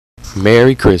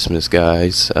Merry Christmas,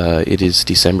 guys. It is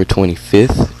December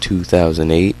 25th,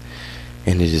 2008,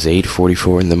 and it is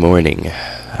 8:44 in the morning.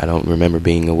 I don't remember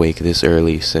being awake this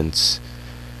early since,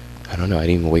 I don't know, I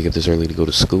didn't even wake up this early to go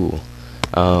to school.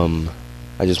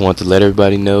 I just want to let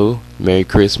everybody know, Merry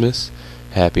Christmas,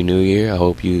 Happy New Year. I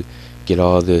hope you get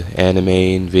all the anime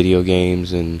and video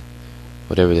games and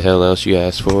whatever the hell else you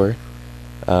asked for.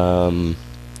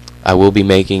 I will be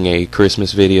making a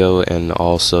Christmas video and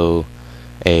also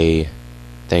a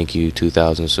thank you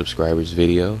 2,000 subscribers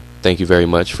video. Thank you very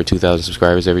much for 2,000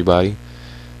 subscribers, everybody.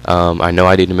 I know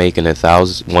I didn't make an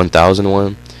 1,000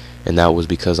 one, and that was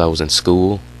because I was in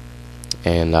school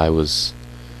and I was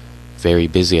very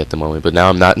busy at the moment. But now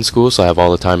I'm not in school, so I have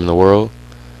all the time in the world.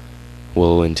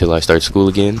 Well, until I start school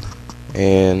again,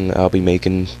 and I'll be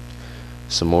making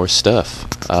some more stuff.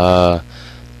 You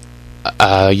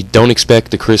don't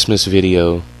expect the Christmas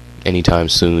video anytime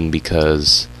soon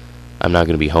because I'm not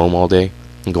going to be home all day.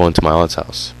 I'm going to my aunt's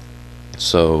house.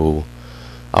 So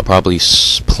I'll probably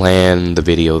plan the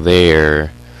video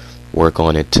there, work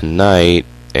on it tonight,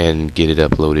 and get it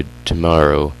uploaded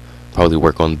tomorrow. Probably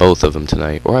work on both of them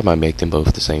tonight. Or I might make them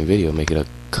both the same video, make it a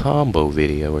combo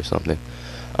video or something.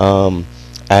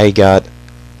 I got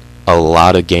a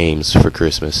lot of games for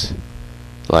Christmas.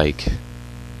 Like,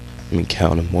 let me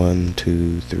count them. 1,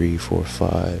 2, 3, 4,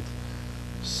 5,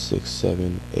 6,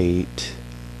 7, 8,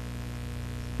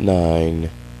 9.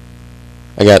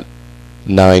 I got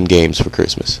 9 games for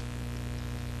Christmas.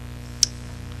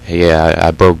 Yeah,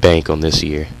 I broke bank on this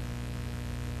year.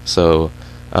 So,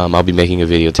 I'll be making a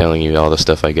video telling you all the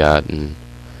stuff I got and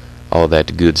all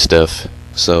that good stuff.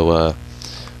 So,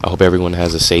 I hope everyone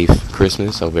has a safe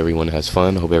Christmas. I hope everyone has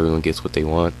fun. I hope everyone gets what they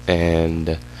want.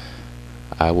 And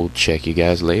I will check you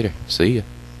guys later. See ya.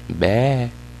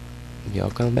 Bye. Y'all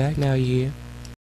come back now, yeah.